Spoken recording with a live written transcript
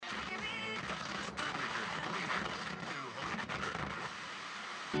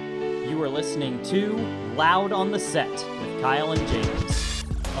listening to Loud on the Set with Kyle and James.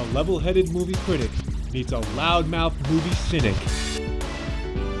 A level-headed movie critic meets a loudmouth movie cynic.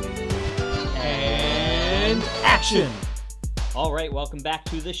 And action! All right, welcome back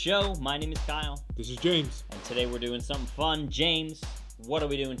to the show. My name is Kyle. This is James. And today we're doing something fun. James, what are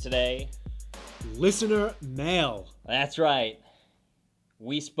we doing today? Listener mail. That's right.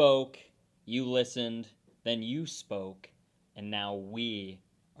 We spoke, you listened, then you spoke, and now we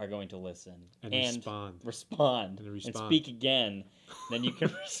are going to listen. And respond. And speak again. Then you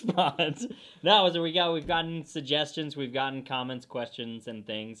can respond. No, so we've gotten suggestions, we've gotten comments, questions, and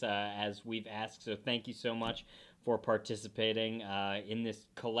things as we've asked. So thank you so much for participating in this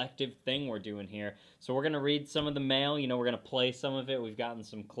collective thing we're doing here. So we're going to read some of the mail. You know, we're going to play some of it. We've gotten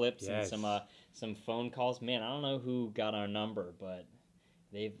some clips and some phone calls. Man, I don't know who got our number, but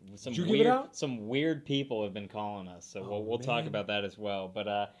some weird people have been calling us. So we'll talk about that as well.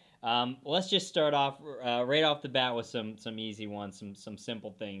 But let's just start off right off the bat with some easy ones, some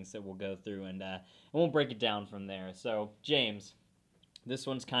simple things that we'll go through, and we'll break it down from there. So, James, this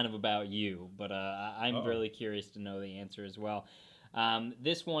one's kind of about you, but I'm really curious to know the answer as well.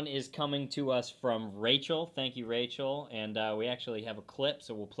 This one is coming to us from Rachel. Thank you, Rachel. And we actually have a clip,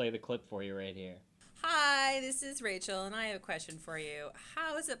 so we'll play the clip for you right here. Hi, this is Rachel, and I have a question for you.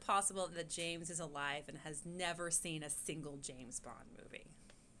 How is it possible that James is alive and has never seen a single James Bond movie?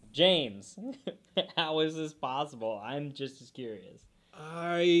 James, how is this possible? I'm just as curious.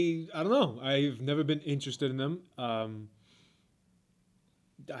 I don't know. I've never been interested in them. I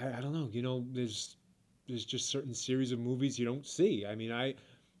don't know. You know, there's just certain series of movies you don't see. I mean, I'm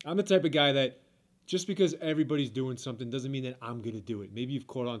the type of guy that just because everybody's doing something doesn't mean that I'm going to do it. Maybe you've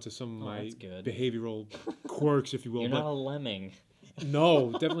caught on to some of my behavioral quirks, if you will. You're not a lemming.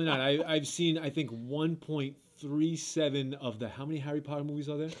 No, definitely not. I've seen, I think, 1.37 of the... How many Harry Potter movies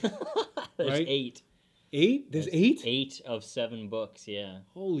are there? There's 8. 8? There's 8? 8 of 7 books, yeah.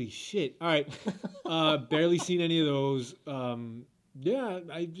 Holy shit. All right. Barely seen any of those. Yeah,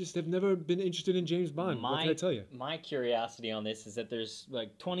 I just have never been interested in James Bond. What can I tell you? My curiosity on this is that there's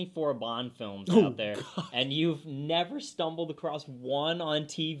like 24 Bond films out there, God. And you've never stumbled across one on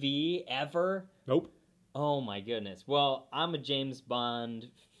TV ever? Nope. Oh my goodness. Well, I'm a James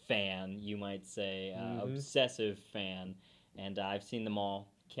Bond fan, you might say, obsessive fan, and I've seen them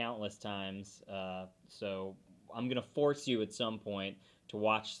all countless times, so I'm going to force you at some point to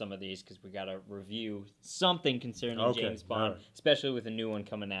watch some of these because we got to review something concerning James Bond, especially with a new one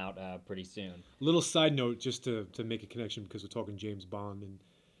coming out pretty soon. Little side note, just to make a connection because we're talking James Bond, and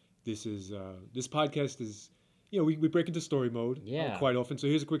this podcast is, you know, we break into story mode quite often. So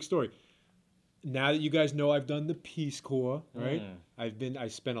here's a quick story. Now that you guys know I've done the Peace Corps, right? I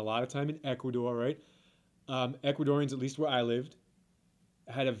spent a lot of time in Ecuador, right? Ecuadorians, at least where I lived,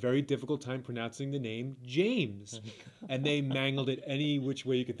 had a very difficult time pronouncing the name James, and they mangled it any which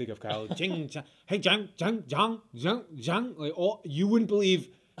way you could think of, Kyle. Hey, Jang. Like, you wouldn't believe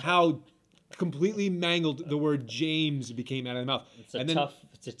how completely mangled the word James became out of the mouth.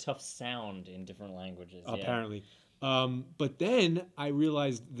 It's a tough sound in different languages. Apparently. Yeah. But then I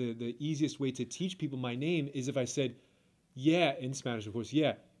realized the easiest way to teach people my name is if I said, in Spanish, of course,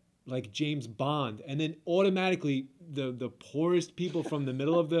 like James Bond, and then automatically the poorest people from the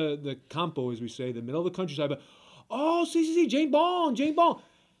middle of the campo, as we say, the middle of the countryside, but James Bond.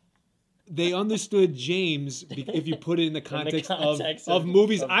 They understood James if you put it in the context of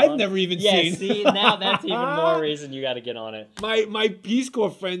movies I've never even seen. See, now that's even more reason you got to get on it. My Peace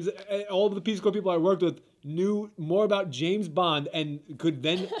Corps friends, all the Peace Corps people I worked with, knew more about James Bond and could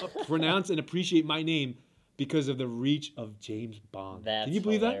then pronounce and appreciate my name because of the reach of James Bond. Can you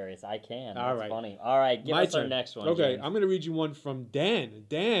believe hilarious. I can. That's funny. All right, give us our next one. Okay, James. I'm going to read you one from Dan.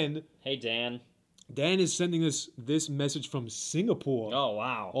 Hey, Dan. Dan is sending us this message from Singapore. Oh,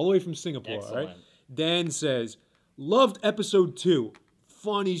 wow. All the way from Singapore. Excellent. Right? Dan says, loved episode 2.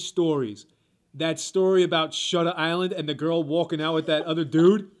 Funny stories. That story about Shutter Island and the girl walking out with that other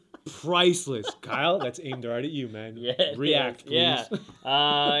dude. Priceless. Kyle, that's aimed right at you, man. Yeah, React, please. Yeah. That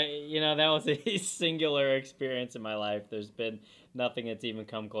was a singular experience in my life. There's been nothing that's even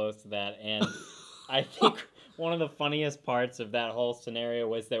come close to that. And I think one of the funniest parts of that whole scenario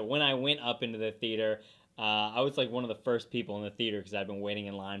was that when I went up into the theater, I was like one of the first people in the theater because I've been waiting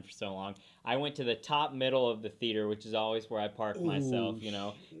in line for so long. I went to the top middle of the theater, which is always where I park myself,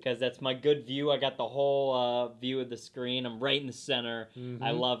 because that's my good view. I got the whole view of the screen. I'm right in the center. Mm-hmm.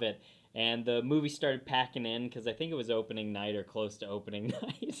 I love it. And the movie started packing in because I think it was opening night or close to opening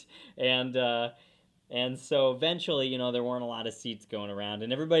night. And And so eventually, you know, there weren't a lot of seats going around,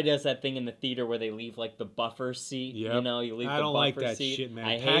 and everybody does that thing in the theater where they leave like the buffer seat. Yep. You know, you leave I the don't buffer like that seat. shit, man.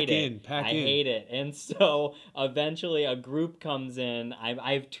 I Pack hate in, it. pack I in. hate it. And so eventually, a group comes in.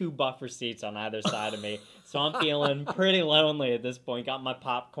 I have 2 buffer seats on either side of me, so I'm feeling pretty lonely at this point. Got my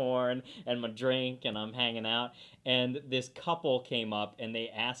popcorn and my drink, and I'm hanging out. And this couple came up, and they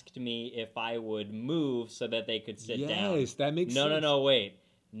asked me if I would move so that they could sit down. Yes, that makes No, sense. no, wait.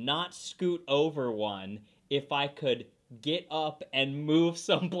 Not scoot over one. If I could get up and move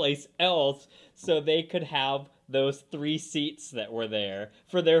someplace else so they could have those 3 seats that were there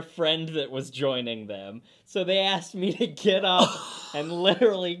for their friend that was joining them. So they asked me to get up and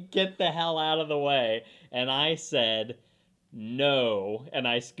literally get the hell out of the way. And I said no, and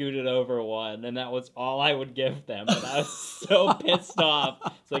I scooted over one, and that was all I would give them. And I was so pissed off.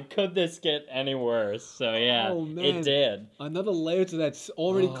 It's like, could this get any worse? So yeah, it did. Another layer to that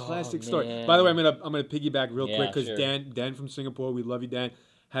already classic story. Man. By the way, I'm gonna piggyback real quick because sure. Dan from Singapore, we love you, Dan,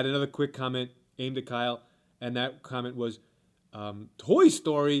 had another quick comment aimed at Kyle, and that comment was, Toy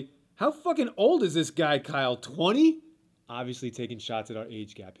Story. How fucking old is this guy, Kyle? 20? Obviously taking shots at our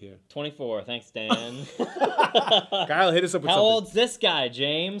age gap here. 24. Thanks, Dan. Kyle, hit us up with How something. old's this guy,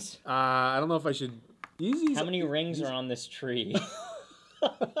 James? I don't know if I should. How many rings are on this tree?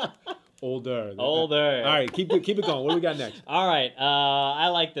 Older. Older. All right, keep it going. What do we got next? All right, I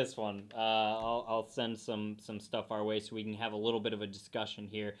like this one. I'll send some stuff our way so we can have a little bit of a discussion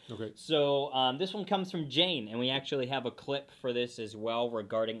here. Okay. So this one comes from Jane, and we actually have a clip for this as well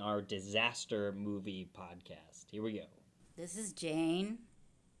regarding our disaster movie podcast. Here we go. This is Jane.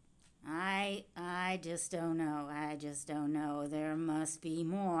 I just don't know. I just don't know. There must be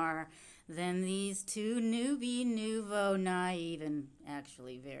more than these 2 nouveau, naive, and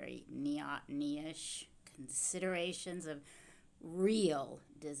actually very neoteny-ish considerations of real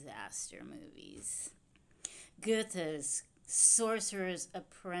disaster movies. Goethe's Sorcerer's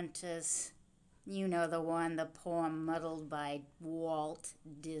Apprentice, you know the one, the poem muddled by Walt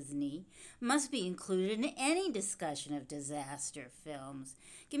Disney, must be included in any discussion of disaster films.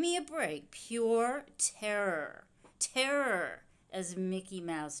 Give me a break. Pure terror. Terror as Mickey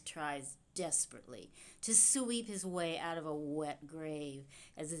Mouse tries desperately to sweep his way out of a wet grave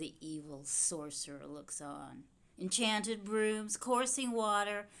as the evil sorcerer looks on. Enchanted brooms, coursing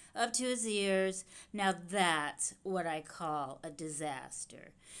water up to his ears. Now that's what I call a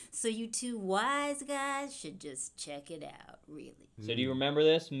disaster. So you 2 wise guys should just check it out, really. So do you remember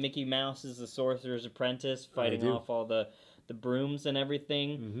this? Mickey Mouse is the Sorcerer's Apprentice fighting off all the brooms and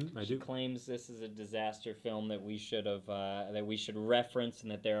everything. Mm-hmm, I She do. claims this is a disaster film that we should reference,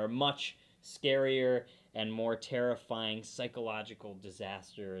 and that there are much scarier and more terrifying psychological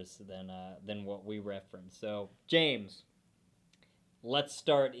disasters than what we reference. So, James, let's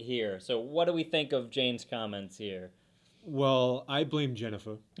start here. So, what do we think of Jane's comments here? Well, I blame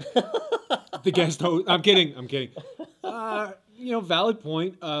Jennifer. The guest host. I'm kidding. Valid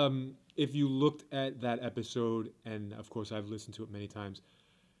point. If you looked at that episode, and of course I've listened to it many times,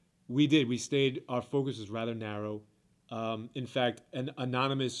 our focus is rather narrow. In fact, an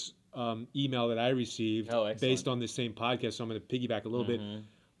anonymous email that I received based on this same podcast, so I'm going to piggyback a little bit,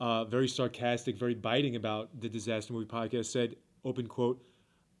 very sarcastic, very biting about the Disaster Movie Podcast, said, open quote,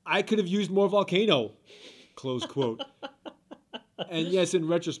 "I could have used more volcano," close quote. And yes, in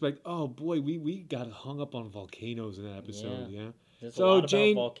retrospect, oh boy, we got hung up on volcanoes in that episode, yeah. There's a lot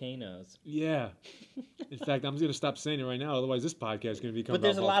Jane, about volcanoes. Yeah. In fact, I'm going to stop saying it right now, otherwise this podcast is going to become But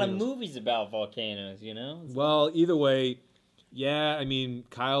there's about a lot of volcanoes. movies about volcanoes, you know? Well, either way, yeah, I mean,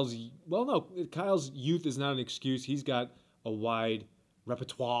 Kyle's youth is not an excuse. He's got a wide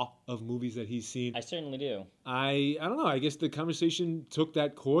repertoire of movies that he's seen. I certainly do. I don't know. I guess the conversation took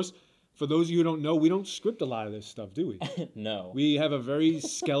that course. For those of you who don't know, we don't script a lot of this stuff, do we? No. We have a very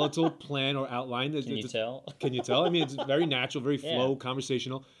skeletal plan or outline. Can you tell? Can you tell? I mean, it's very natural, very flow,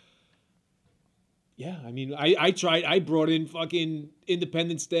 conversational. Yeah, I mean, I brought in fucking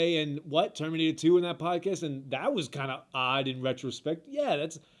Independence Day and Terminator 2 in that podcast, and that was kind of odd in retrospect. Yeah,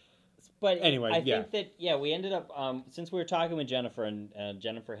 that's... But anyway, I think that, we ended up, since we were talking with Jennifer, and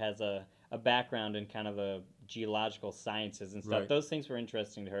Jennifer has a background in kind of the geological sciences and stuff. Right. Those things were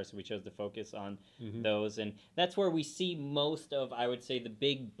interesting to her, so we chose to focus on those. And that's where we see most of, I would say, the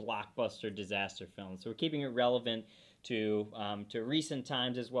big blockbuster disaster films. So we're keeping it relevant to recent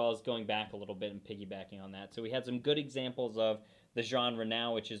times, as well as going back a little bit and piggybacking on that. So we had some good examples of the genre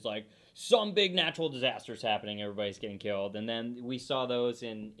now, which is like some big natural disasters happening, everybody's getting killed. And then we saw those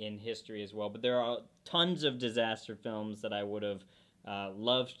in history as well. But there are tons of disaster films that I would have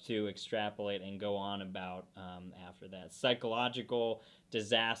love to extrapolate and go on about after that. Psychological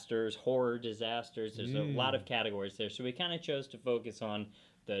disasters, horror disasters, there's a lot of categories there. So we kind of chose to focus on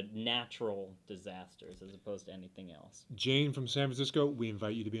the natural disasters as opposed to anything else. Jane from San Francisco, we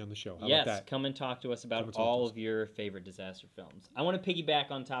invite you to be on the show. How yes, about that? Come and talk to us about all of your favorite disaster films. I want to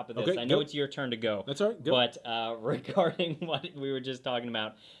piggyback on top of this. Okay, I know it's your turn to go. That's all right. Go. But regarding what we were just talking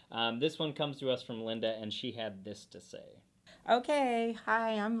about, this one comes to us from Linda, and she had this to say. Okay,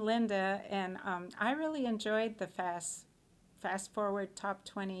 hi, I'm Linda, and I really enjoyed the Fast Forward Top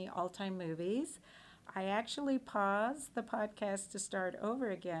 20 All-Time Movies. I actually paused the podcast to start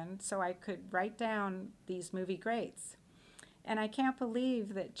over again so I could write down these movie greats. And I can't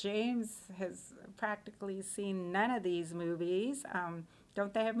believe that James has practically seen none of these movies.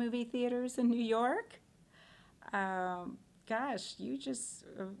 Don't they have movie theaters in New York? Gosh, you just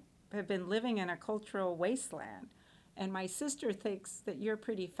have been living in a cultural wasteland. And my sister thinks that you're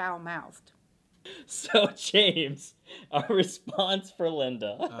pretty foul-mouthed. So, James, our response for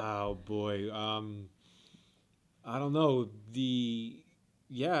Linda. Oh, boy. I don't know.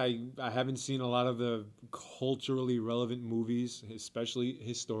 I haven't seen a lot of the culturally relevant movies, especially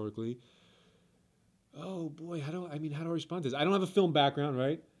historically. Oh, boy. How do I respond to this? I don't have a film background,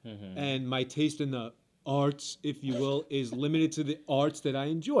 right? Mm-hmm. And my taste in the arts, if you will, is limited to the arts that I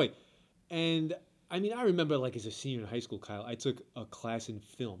enjoy. And I remember, as a senior in high school, Kyle, I took a class in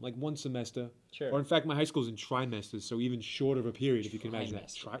film, one semester. Sure. Or, in fact, my high school's in trimesters, so even shorter of a period, if you can imagine that.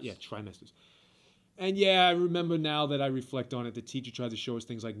 Trimesters. And, I remember now that I reflect on it, the teacher tried to show us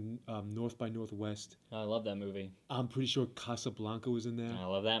things like North by Northwest. I love that movie. I'm pretty sure Casablanca was in there. I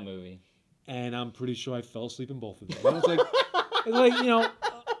love that movie. And I'm pretty sure I fell asleep in both of them.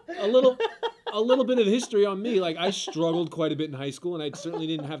 A little bit of history on me. I struggled quite a bit in high school, and I certainly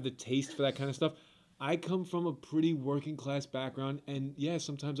didn't have the taste for that kind of stuff. I come from a pretty working class background, and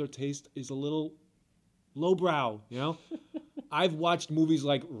sometimes our taste is a little lowbrow, I've watched movies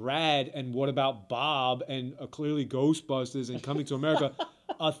like Rad and What About Bob and clearly Ghostbusters and Coming to America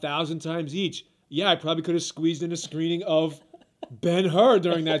 1,000 times each. Yeah, I probably could have squeezed in a screening of Ben-Hur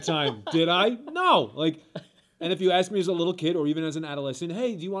during that time. Did I? No. And if you ask me as a little kid or even as an adolescent,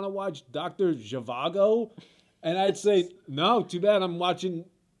 hey, do you want to watch Dr. Zhivago? And I'd say, no, too bad I'm watching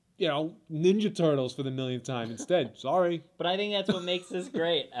Ninja Turtles for the millionth time instead. Sorry. But I think that's what makes this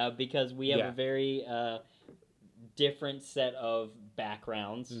great because we have a very different set of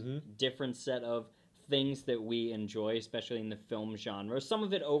backgrounds, different set of things that we enjoy, especially in the film genre. Some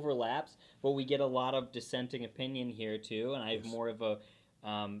of it overlaps, but we get a lot of dissenting opinion here too, and I have more of a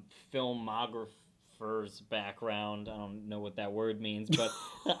filmographer's background. I don't know what that word means, but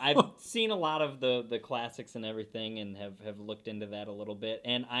I've seen a lot of the classics and everything and have looked into that a little bit,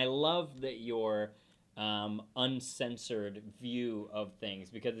 and I love that your uncensored view of things,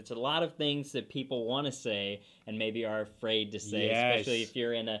 because it's a lot of things that people want to say and maybe are afraid to say, especially if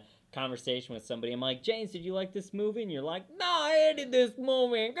you're in a conversation with somebody. I'm like, James, did you like this movie? And you're like, no, I hated this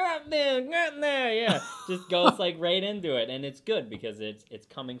movie. Get there. Yeah, just goes right into it, and it's good because it's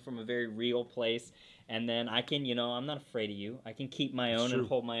coming from a very real place. And then I can, I'm not afraid of you. I can keep my own and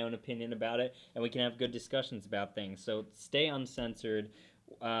hold my own opinion about it, and we can have good discussions about things. So stay uncensored.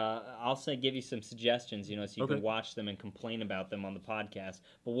 I'll give you some suggestions, so you can watch them and complain about them on the podcast.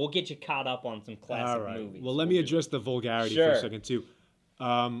 But we'll get you caught up on some classic movies. Well, let me address the vulgarity for a second, too.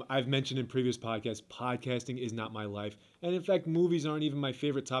 I've mentioned in previous podcasts, podcasting is not my life. And in fact, movies aren't even my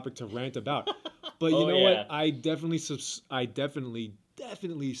favorite topic to rant about. But you know what? I definitely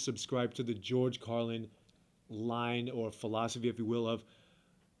subscribe to the George Carlin line or philosophy, if you will, of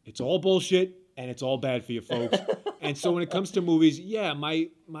it's all bullshit and it's all bad for you folks. And so when it comes to movies,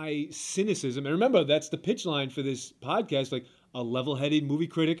 my cynicism, and remember, that's the pitch line for this podcast, a level-headed movie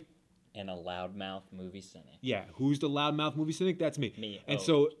critic. And a loudmouth movie cynic. Yeah, who's the loudmouth movie cynic? That's me. Me. And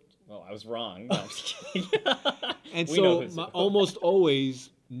well, I was wrong. No, I'm just kidding. And so almost always,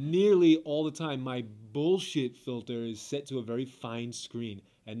 nearly all the time, my bullshit filter is set to a very fine screen.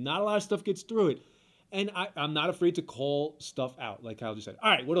 And not a lot of stuff gets through it. And I'm not afraid to call stuff out, like Kyle just said. All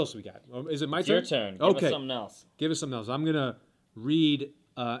right, what else we got? Is it my turn? It's your turn. Give us something else. Give us something else. I'm going to read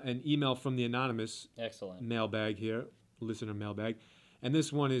an email from the anonymous mailbag here, listener mailbag. And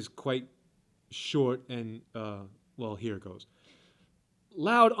this one is quite short and, here it goes.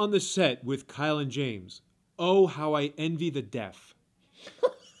 Loud on the set with Kyle and James. Oh, how I envy the deaf.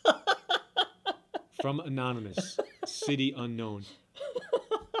 From Anonymous, city unknown.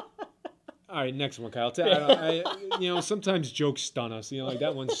 All right, next one, Kyle. Sometimes jokes stun us.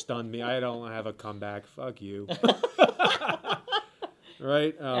 That one stunned me. I don't have a comeback. Fuck you.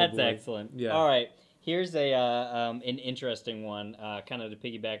 Right? Oh, That's excellent. Yeah. All right. Here's an interesting one, kind of to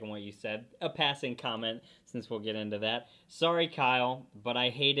piggyback on what you said. A passing comment, since we'll get into that. Sorry, Kyle, but I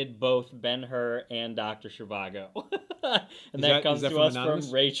hated both Ben-Hur and Dr. Zhivago. And that comes to us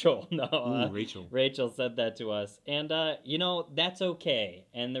from Rachel. No, Rachel. Rachel said that to us. And, that's okay.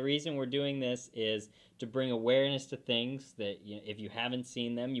 And the reason we're doing this is to bring awareness to things that if you haven't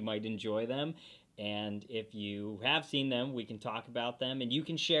seen them, you might enjoy them. And if you have seen them, we can talk about them, and you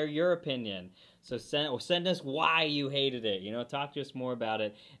can share your opinion. So send us why you hated it. Talk to us more about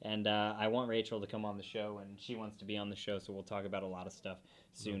it. And I want Rachel to come on the show, and she wants to be on the show, so we'll talk about a lot of stuff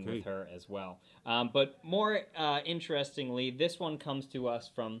soon with her as well. But more interestingly, this one comes to us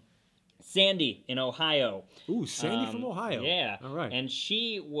from Sandy in Ohio. Ooh, Sandy from Ohio. Yeah. All right. And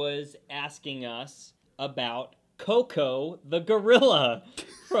she was asking us about Coco the gorilla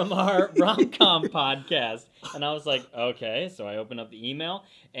from our rom-com podcast. And I was like, okay. So I opened up the email,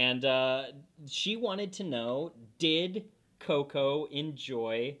 and she wanted to know, did Coco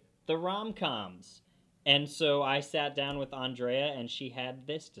enjoy the rom-coms? And so I sat down with Andrea, and she had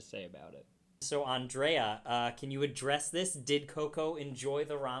this to say about it. So Andrea, can you address this? Did Coco enjoy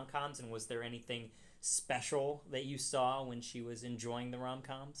the rom-coms, and was there anything special that you saw when she was enjoying the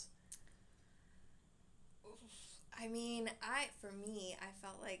rom-coms? I mean, for me, I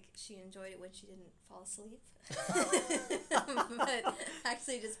felt like she enjoyed it when she didn't fall asleep, but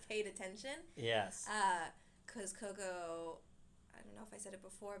actually just paid attention. Yes. Because Coco, I don't know if I said it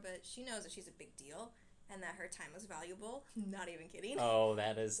before, but she knows that she's a big deal and that her time is valuable. Not even kidding. Oh,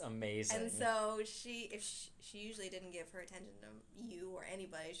 that is amazing. And so she usually didn't give her attention to you or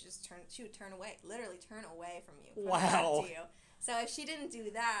anybody, she would turn away, literally turn away from you. Wow. To you. So if she didn't do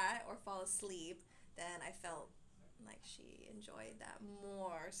that or fall asleep, then I felt like she enjoyed that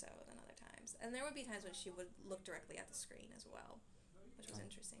more so than other times. And there would be times when she would look directly at the screen as well, which was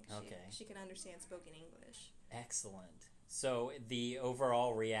interesting. She can understand spoken English. Excellent. So the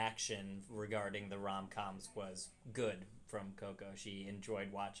overall reaction regarding the rom-coms was good from Coco. She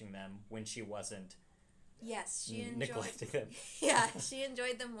enjoyed watching them when she wasn't neglecting them. Yeah, she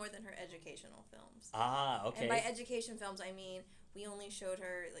enjoyed them more than her educational films. Ah, okay. And by education films, I mean we only showed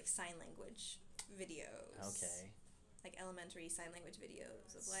her like sign language videos. Okay. Like elementary sign language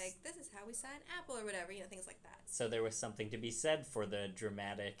videos of like, this is how we sign apple or whatever, things like that. So there was something to be said for the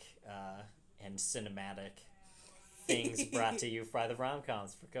dramatic and cinematic things brought to you by the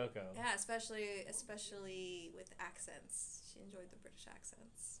rom-coms for Coco. Yeah, especially with accents. She enjoyed the British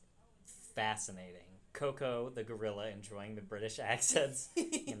accents. Fascinating. Coco the gorilla enjoying the British accents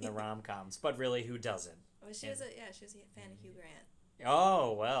in the rom-coms, but really, who doesn't? Well, she was a fan of Hugh Grant.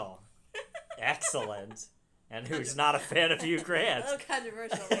 Oh, well. Excellent. And who's not a fan of Hugh Grant? A little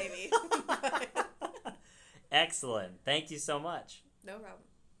controversial, maybe. Excellent. Thank you so much. No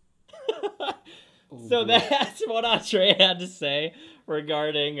problem. So that's what Andre had to say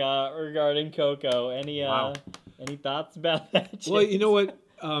regarding Coco. Any thoughts about that, James? Well, you know what?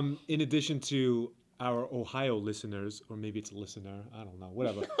 In addition to our Ohio listeners, or maybe it's a listener, I don't know,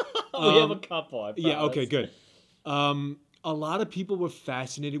 whatever. We have a couple, I promise. Yeah, okay, good. A lot of people were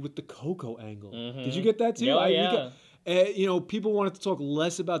fascinated with the Coco angle. Mm-hmm. Did you get that too? Oh, yeah. People wanted to talk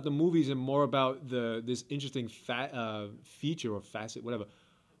less about the movies and more about this interesting feature or facet, whatever,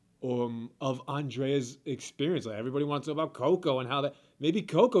 of Andrea's experience. Like everybody wants to know about Coco and how that maybe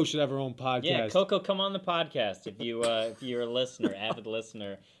Coco should have her own podcast. Yeah, Coco, come on the podcast if you're a listener, avid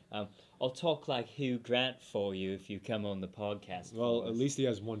listener. I'll talk like Hugh Grant for you if you come on the podcast. Well, at least he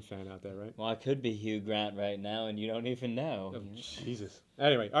has one fan out there, right? Well, I could be Hugh Grant right now, and you don't even know. Oh, Jesus.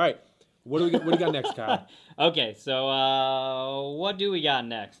 Anyway, all right. What do we got next, Kyle? Okay, so what do we got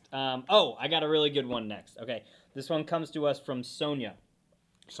next? I got a really good one next. Okay, this one comes to us from Sonia.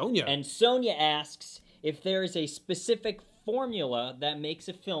 Sonia. And Sonia asks if there is a specific formula that makes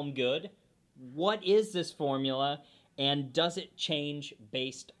a film good. What is this formula? And does it change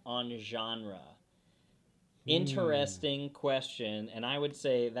based on genre? Interesting question, and I would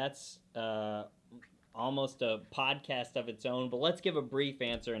say that's almost a podcast of its own, but let's give a brief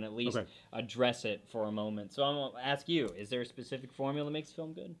answer and at least address it for a moment. So I'm going to ask you, is there a specific formula that makes a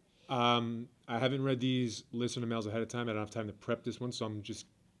film good? I haven't read these listener mails ahead of time. I don't have time to prep this one, so I'm just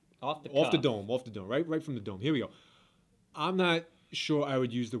off the dome, right from the dome. Here we go. I'm not sure I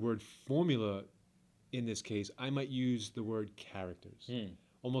would use the word formula in this case. I might use the word characters.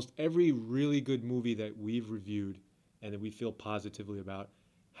 Almost every really good movie that we've reviewed and that we feel positively about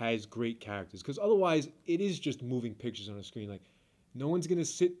has great characters. Because otherwise, it is just moving pictures on a screen. Like, no one's going to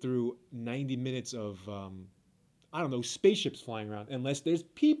sit through 90 minutes of, spaceships flying around unless there's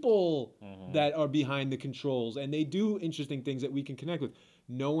people that are behind the controls and they do interesting things that we can connect with.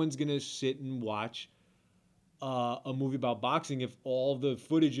 No one's going to sit and watch a movie about boxing if all the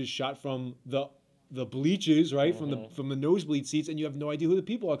footage is shot from the bleachers, right? From the nosebleed seats, and you have no idea who the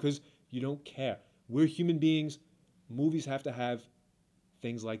people are because you don't care. We're human beings. Movies have to have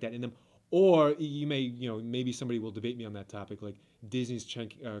things like that in them. Or you may, maybe somebody will debate me on that topic. Like Disney's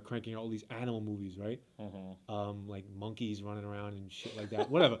cranking out all these animal movies, right? Like monkeys running around and shit like that.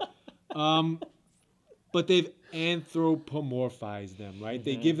 Whatever. But they've anthropomorphized them, right?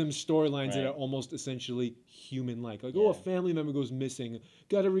 They give them storylines that are almost essentially human-like. Like, a family member goes missing.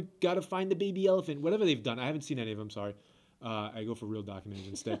 Gotta find the baby elephant. Whatever they've done. I haven't seen any of them, sorry. I go for real documentaries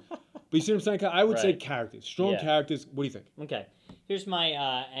instead. But you see what I'm saying? I would say characters. Strong characters. What do you think? Okay. Here's my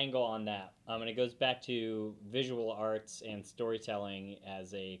angle on that. And it goes back to visual arts and storytelling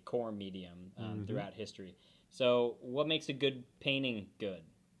as a core medium throughout history. So what makes a good painting good?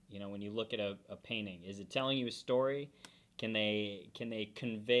 When you look at a painting, is it telling you a story? Can they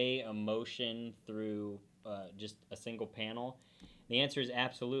convey emotion through just a single panel? The answer is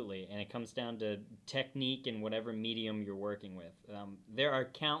absolutely, and it comes down to technique in whatever medium you're working with. There are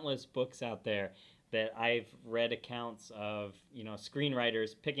countless books out there that I've read accounts of,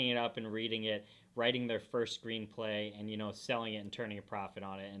 screenwriters picking it up and reading it, writing their first screenplay, and, selling it and turning a profit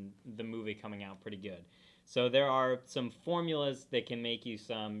on it, and the movie coming out pretty good. So there are some formulas that can make you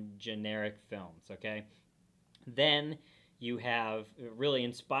some generic films, okay? Then you have really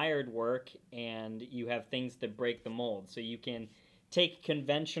inspired work, and you have things that break the mold. So you can take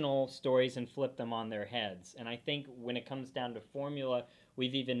conventional stories and flip them on their heads. And I think when it comes down to formula,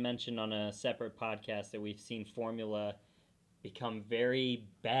 we've even mentioned on a separate podcast that we've seen formula become very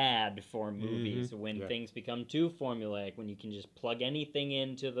bad for movies when things become too formulaic, when you can just plug anything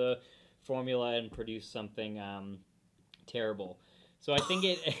into the formula and produce something terrible. So I think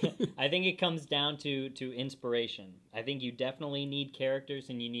it comes down to inspiration. I think you definitely need characters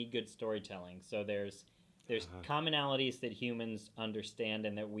and you need good storytelling. So there's commonalities that humans understand,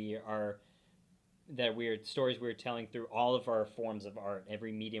 and that we are stories we're telling through all of our forms of art,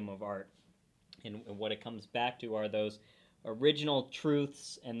 every medium of art. And what it comes back to are those original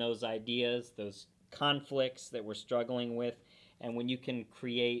truths and those ideas, those conflicts that we're struggling with. And when you can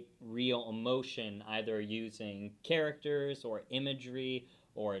create real emotion, either using characters or imagery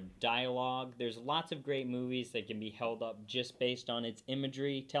or dialogue, there's lots of great movies that can be held up just based on its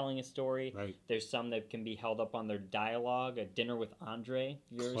imagery telling a story. Right. There's some that can be held up on their dialogue. A Dinner with Andre,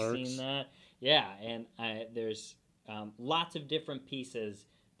 you ever Clerks. seen that? Yeah, and there's lots of different pieces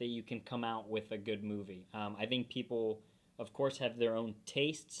that you can come out with a good movie. I think people, of course, have their own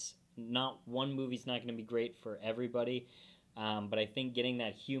tastes. Not one movie's not going to be great for everybody. But I think getting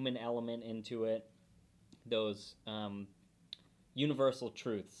that human element into it, those universal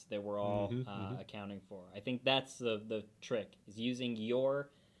truths that we're all accounting for, I think that's the trick, is using your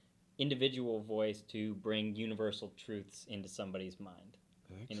individual voice to bring universal truths into somebody's mind.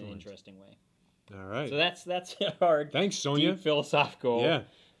 Excellent. In an interesting way. All right. So that's our Thanks, Sonia. deep philosophical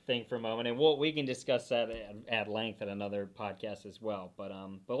thing for a moment, and we can discuss that at length at another podcast as well. But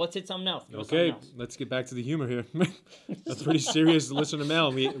let's hit something else. Okay, let's get back to the humor here. A pretty serious listener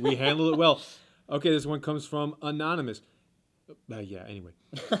mail. We handled it well. Okay, this one comes from Anonymous. Anyway.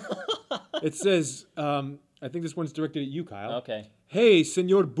 It says, I think this one's directed at you, Kyle. Okay. Hey,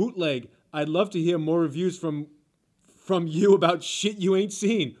 Senor Bootleg, I'd love to hear more reviews from you about shit you ain't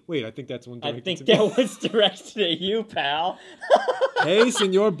seen. Wait, I think that's one directed I think that was directed at you, pal. Hey,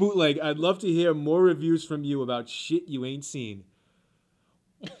 Senor Bootleg, I'd love to hear more reviews from you about shit you ain't seen.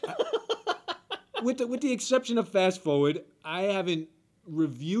 With the exception of Fast Forward, I haven't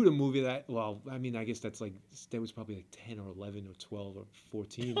reviewed a movie that, I guess that was probably like 10 or 11 or 12 or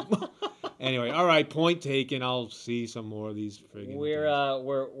 14. Anyway, all right, point taken. I'll see some more of these friggin'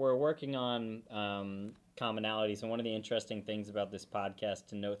 We're working on commonalities, and one of the interesting things about this podcast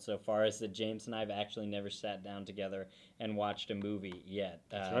to note so far is that James and I have actually never sat down together and watched a movie yet.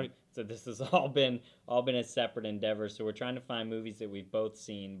 That's right. So this has all been a separate endeavor. So we're trying to find movies that we've both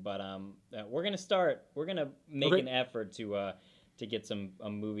seen, but we're gonna make an effort to get some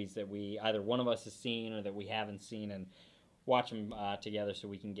movies that we either one of us has seen or that we haven't seen, and watch them together so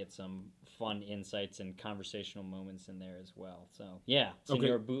we can get some fun insights and conversational moments in there as well. So, yeah,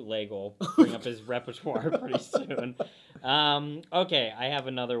 Senor Bootleg will bring up his repertoire pretty soon. Okay, I have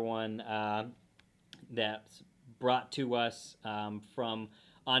another one that's brought to us from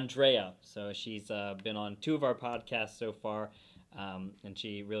Andrea. So she's been on 2 of our podcasts so far, and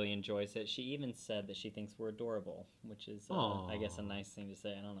she really enjoys it. She even said that she thinks we're adorable, which is, I guess, a nice thing to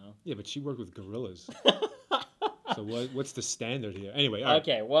say. I don't know. Yeah, but she worked with gorillas. So what's the standard here? Anyway, all right.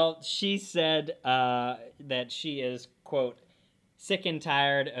 Okay, well, she said that she is, quote, sick and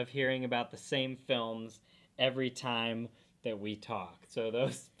tired of hearing about the same films every time that we talk. So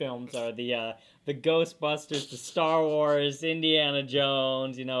those films are the Ghostbusters, the Star Wars, Indiana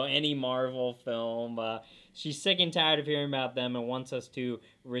Jones, any Marvel film. She's sick and tired of hearing about them and wants us to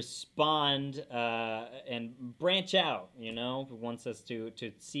respond and branch out, wants us to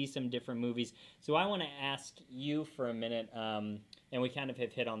see some different movies. So I want to ask you for a minute, and we kind of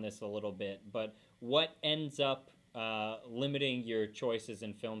have hit on this a little bit, but what ends up limiting your choices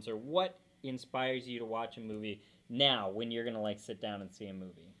in films, or what inspires you to watch a movie now when you're going to sit down and see a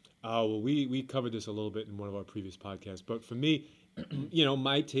movie? Well, we covered this a little bit in one of our previous podcasts, but for me,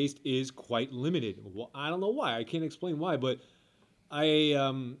 my taste is quite limited. Well, I don't know why. I can't explain why, but I,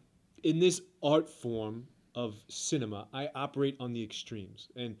 in this art form of cinema, I operate on the extremes.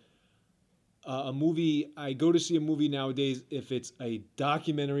 And I go to see a movie nowadays if it's a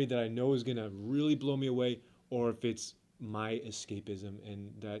documentary that I know is going to really blow me away, or if it's my escapism,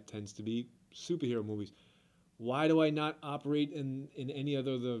 and that tends to be superhero movies. Why do I not operate in any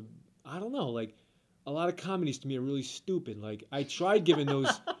other I don't know, a lot of comedies to me are really stupid. I tried giving all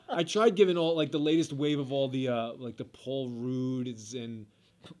the latest wave of all the the Paul Rudds and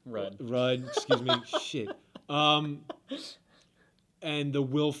Rudd, excuse me, shit. And the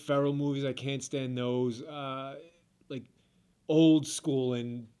Will Ferrell movies, I can't stand those. Old School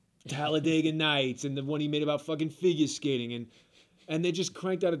and Talladega Nights, and the one he made about fucking figure skating, and they just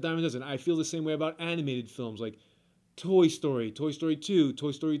cranked out a dime a dozen. I feel the same way about animated films like Toy Story, Toy Story 2,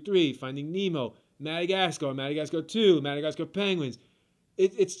 Toy Story 3, Finding Nemo, Madagascar, Madagascar 2, Madagascar Penguins.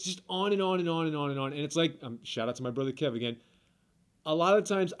 It's just on and on and on and on and on. And it's shout out to my brother Kev again. A lot of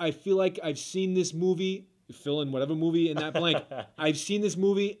times I feel like I've seen this movie, fill in whatever movie in that blank, I've seen this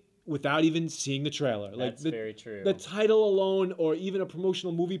movie without even seeing the trailer. That's very true. The title alone, or even a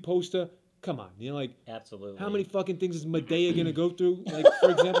promotional movie poster, come on. Absolutely. How many fucking things is Medea going to go through?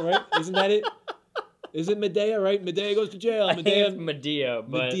 For example, right? Isn't that it? Is it Medea, right? Medea goes to jail. I think it's Medea,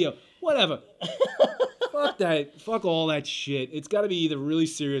 but... Medea. Whatever. Fuck that. Fuck all that shit. It's got to be either really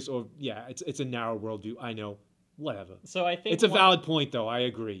serious or, it's a narrow worldview. I know. Whatever. So I think... It's a valid point, though. I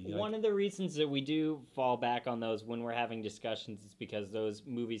agree. One of the reasons that we do fall back on those when we're having discussions is because those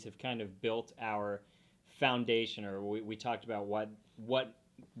movies have kind of built our foundation, or we talked about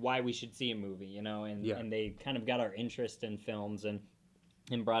why we should see a movie, and they kind of got our interest in films and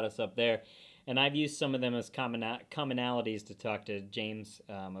brought us up there. And I've used some of them as commonalities to talk to James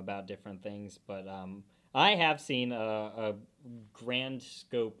about different things. But I have seen a grand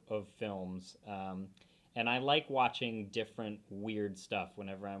scope of films. And I like watching different weird stuff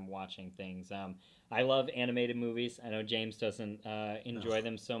whenever I'm watching things. I love animated movies. I know James doesn't enjoy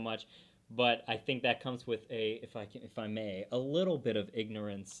them so much. But I think that comes with if I may, a little bit of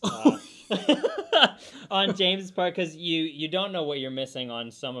ignorance on James's part, because you don't know what you're missing on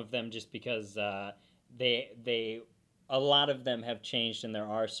some of them, just because a lot of them have changed, and there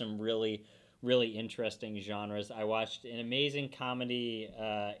are some really, really interesting genres. I watched an amazing comedy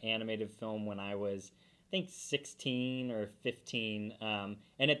animated film when I was, I think, 16 or 15, and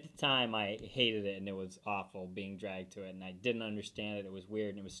at the time I hated it, and it was awful being dragged to it, and I didn't understand it. It was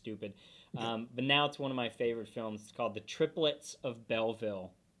weird and it was stupid. But now it's one of my favorite films. It's called The Triplets of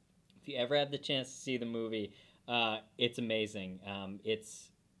Belleville. If you ever have the chance to see the movie, it's amazing. It's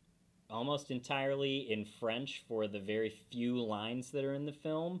almost entirely in French for the very few lines that are in the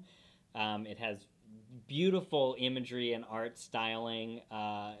film. It has beautiful imagery and art styling.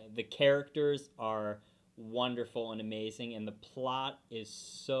 The characters are wonderful and amazing, and the plot is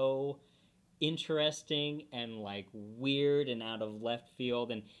so interesting and weird and out of left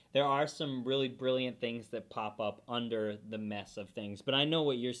field, and there are some really brilliant things that pop up under the mess of things. But I know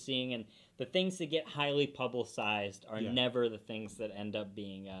what you're seeing, and the things that get highly publicized are never the things that end up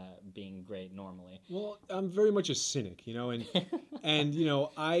being great normally. Well, I'm very much a cynic, and and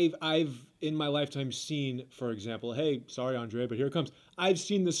I've in my lifetime seen, for example, hey, sorry Andre, but here it comes. I've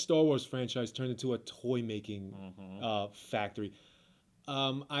seen the Star Wars franchise turn into a toy making factory.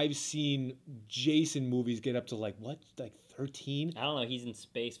 I've seen Jason movies get up to 13? I don't know. He's in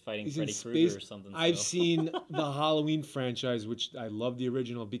space fighting Freddy Krueger or something. I've seen the Halloween franchise, which I love the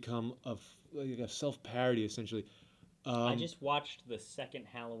original, become a self-parody, essentially. I just watched the second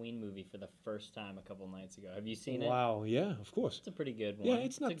Halloween movie for the first time a couple nights ago. Have you seen it? Wow, yeah, of course. It's a pretty good one. Yeah,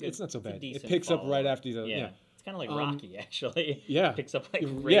 it's not so bad. It picks follow-up. up right after the... Yeah. It's kind of like Rocky, actually. Yeah. It picks up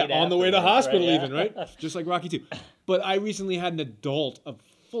right on the way to the hospital even, right? Yeah. Just like Rocky 2. But I recently had a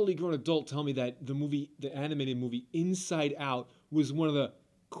fully grown adult, tell me that the animated movie Inside Out was one of the,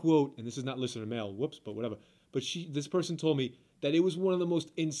 quote, and this is not listener mail, whoops, but whatever. But this person told me that it was one of the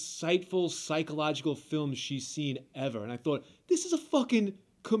most insightful psychological films she's seen ever. And I thought, this is a fucking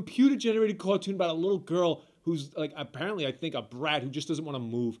computer-generated cartoon about a little girl who's like apparently I think a brat who just doesn't want to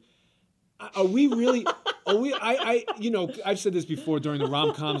move. Are we really? Are we? I've said this before during the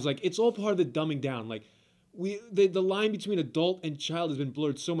rom-coms. Like, it's all part of the dumbing down. Like, the line between adult and child has been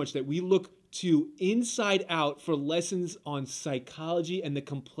blurred so much that we look to Inside Out for lessons on psychology and the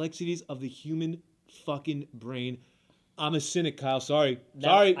complexities of the human fucking brain. I'm a cynic, Kyle. Sorry.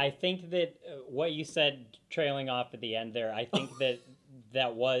 I think that what you said, trailing off at the end there, I think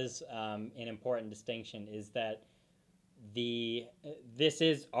that was an important distinction. Is that this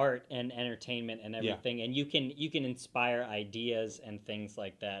is art and entertainment and everything, and you can inspire ideas and things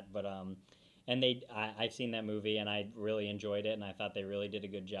like that. But I've seen that movie and I really enjoyed it, and I thought they really did a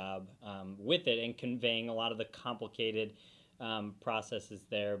good job with it and conveying a lot of the complicated processes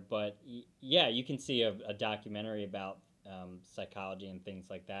there. But yeah, you can see a documentary about psychology and things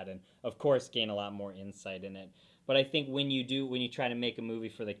like that, and of course gain a lot more insight in it. But I think when you try to make a movie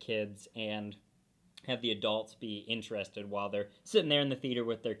for the kids and have the adults be interested while they're sitting there in the theater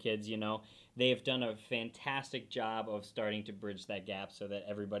with their kids, they have done a fantastic job of starting to bridge that gap so that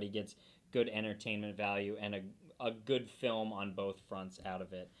everybody gets good entertainment value and a good film on both fronts out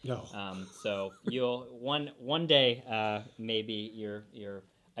of it. No. So you'll one day maybe your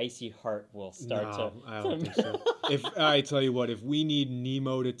icy heart will start to. I don't think so. I tell you what, if we need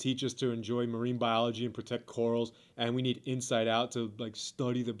Nemo to teach us to enjoy marine biology and protect corals, and we need Inside Out to like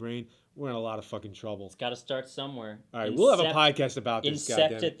study the brain, we're in a lot of fucking trouble. It's got to start somewhere. All right, we'll have a podcast about this.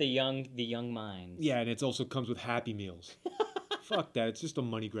 Incept at the young minds. Yeah, and it also comes with Happy Meals. Fuck that. It's just a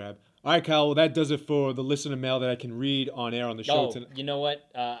money grab. All right, Kyle. Well, that does it for the listener mail that I can read on air on the show tonight. You know what?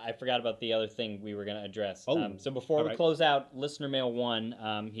 I forgot about the other thing we were going to address. Oh, so before we close out listener mail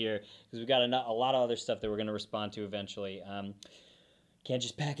 1 here, because we've got a lot of other stuff that we're going to respond to eventually. Can't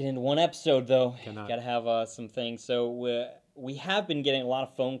just pack it into one episode, though. Got to have some things. So we have been getting a lot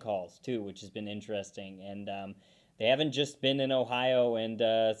of phone calls, too, which has been interesting. And they haven't just been in Ohio and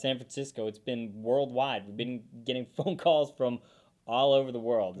San Francisco. It's been worldwide. We've been getting phone calls from all over the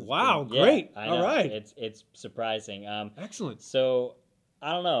world. Wow, great. I know. All right. It's surprising. Excellent. So,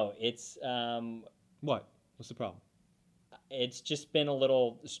 I don't know. It's... What? What's the problem? It's just been a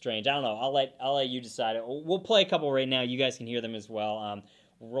little strange. I don't know. I'll let you decide. We'll play a couple right now. You guys can hear them as well.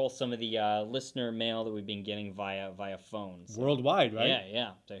 We'll roll some of the listener mail that we've been getting via phone. So. Worldwide, right?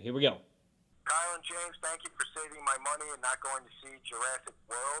 Yeah. So here we go. Kyle and James, thank you for saving my money and not going to see Jurassic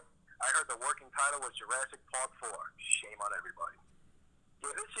World. I heard the working title was Jurassic Park 4. Shame on everybody.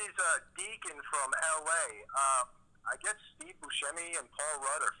 Yeah, this is Deacon from L.A. I guess Steve Buscemi and Paul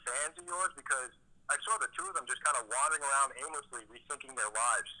Rudd are fans of yours because I saw the two of them just kind of wandering around aimlessly rethinking their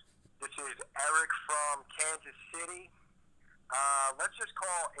lives. This is Eric from Kansas City. Let's just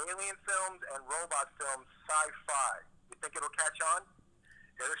call alien films and robot films sci-fi. You think it'll catch on?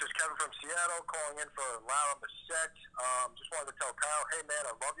 Yeah, this is Kevin from Seattle calling in for Loud on the Set. Just wanted to tell Kyle, hey man,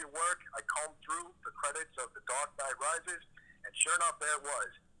 I love your work. I combed through the credits of The Dark Knight Rises, and sure enough, there it was.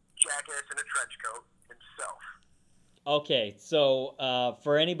 Jackass in a trench coat himself. Okay, so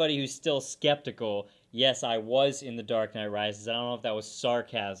for anybody who's still skeptical, yes, I was in The Dark Knight Rises. I don't know if that was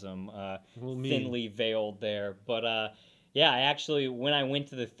sarcasm, thinly veiled there, but yeah, I actually, when I went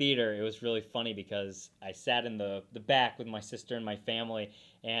to the theater, it was really funny because I sat in the back with my sister and my family,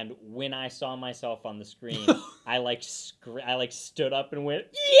 and when I saw myself on the screen, I stood up and went,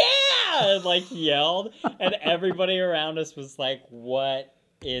 yeah, and yelled, and everybody around us was like, what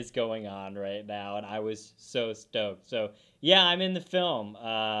is going on right now? And I was so stoked. So yeah, I'm in the film.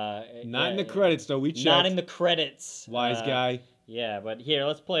 Not in the credits though. We checked. Not in the credits. Wise guy. Yeah, but here,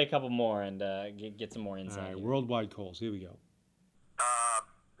 let's play a couple more and get some more insight. All right, here. worldwide calls. Here we go.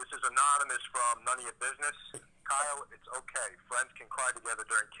 This is Anonymous from None of Your Business. Kyle, it's okay. Friends can cry together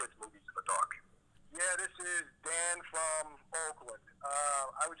during kids' movies in the dark. Yeah, this is Dan from Oakland.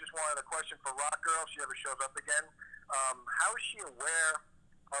 I was just wanted a question for Rock Girl, if she ever shows up again. How is she aware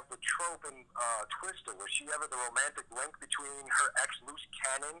of the trope in Twister? Was she ever the romantic link between her ex Loose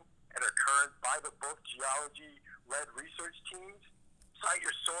Cannon and her current by-the-book geology-led research teams? Cite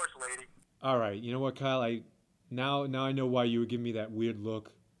your source, lady. All right, you know what, Kyle? Now I know why you were giving me that weird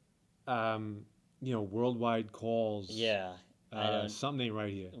look. Worldwide calls. Yeah. Something ain't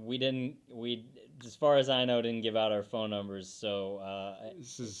right here. We as far as I know, didn't give out our phone numbers, so...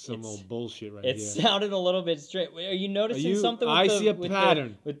 this is some old bullshit right here. It sounded a little bit straight. Are you noticing something with I see a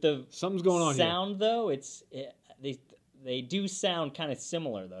pattern. With the something's going on sound, though? They do sound kind of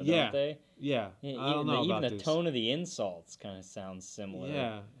similar, though, don't they? Yeah. I don't know about this. Even the tone of the insults kind of sounds similar.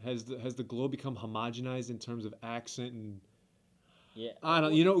 Yeah. Has the globe become homogenized in terms of accent and... Yeah. I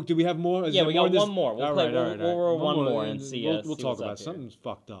don't. Do we have more? Yeah, we got one more. We'll play. We'll roll one more and see. We'll talk about it. Something's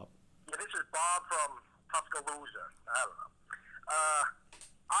fucked up. Yeah, this is Bob from Tusco, Palooza. I don't know.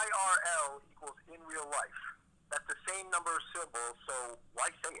 IRL equals in real life. That's the same number of syllables, so why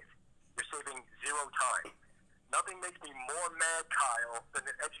say it? You're saving 0 time. Nothing makes me more mad, Kyle, than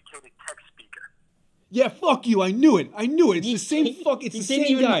an educated tech speaker. Yeah, fuck you. I knew it. It's the same fuck. It's the same guy.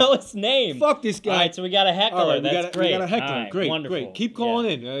 You didn't even know his name. Fuck this guy. All right, so we got a heckler. Right, That's great. We got a heckler. Right, great, wonderful. great. Keep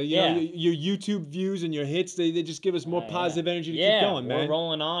calling in. You know, your YouTube views and your hits, they just give us more positive energy to keep going, man. We're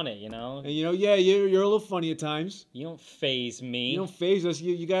rolling on it, you know. And you're a little funny at times. You don't faze me. You don't faze us.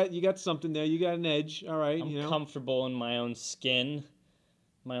 You got something there. You got an edge. All right. I'm comfortable in my own skin,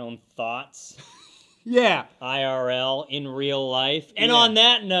 my own thoughts. Yeah. IRL in real life. And on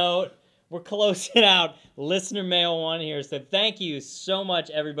that note, we're closing out Listener Mail 1 here. So thank you so much,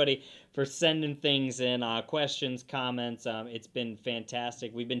 everybody, for sending things in, questions, comments. It's been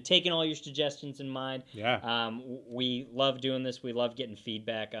fantastic. We've been taking all your suggestions in mind. Yeah. We love doing this. We love getting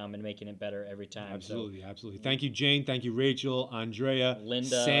feedback and making it better every time. Absolutely. Thank you, Jane. Thank you, Rachel, Andrea,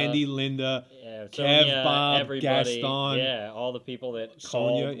 Linda, Sandy, Linda, Sonia, Kev, Bob, everybody. Gaston. Yeah, all the people that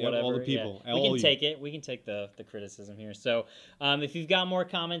Sonia, called, whatever. all the people. Yeah. We can take it. We can take the criticism here. So if you've got more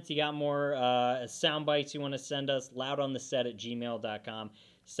comments, you got more sound bites you want to send us, loudontheset@gmail.com.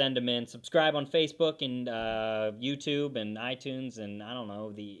 Send them in. Subscribe on Facebook and YouTube and iTunes and, I don't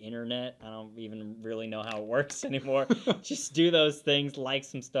know, the internet. I don't even really know how it works anymore. Just do those things. Like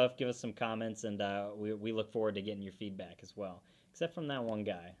some stuff. Give us some comments. And we look forward to getting your feedback as well. Except from that one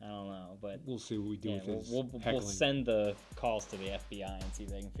guy. I don't know. But we'll see what we do with his we'll send the calls to the FBI and see if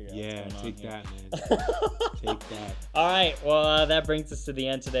they can figure out what's going on. Yeah, take that, man. Take that. All right. Well, that brings us to the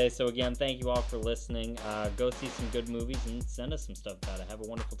end today. So, again, thank you all for listening. Go see some good movies and send us some stuff about it. Have a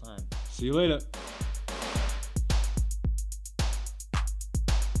wonderful time. See you later.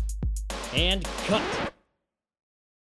 And cut.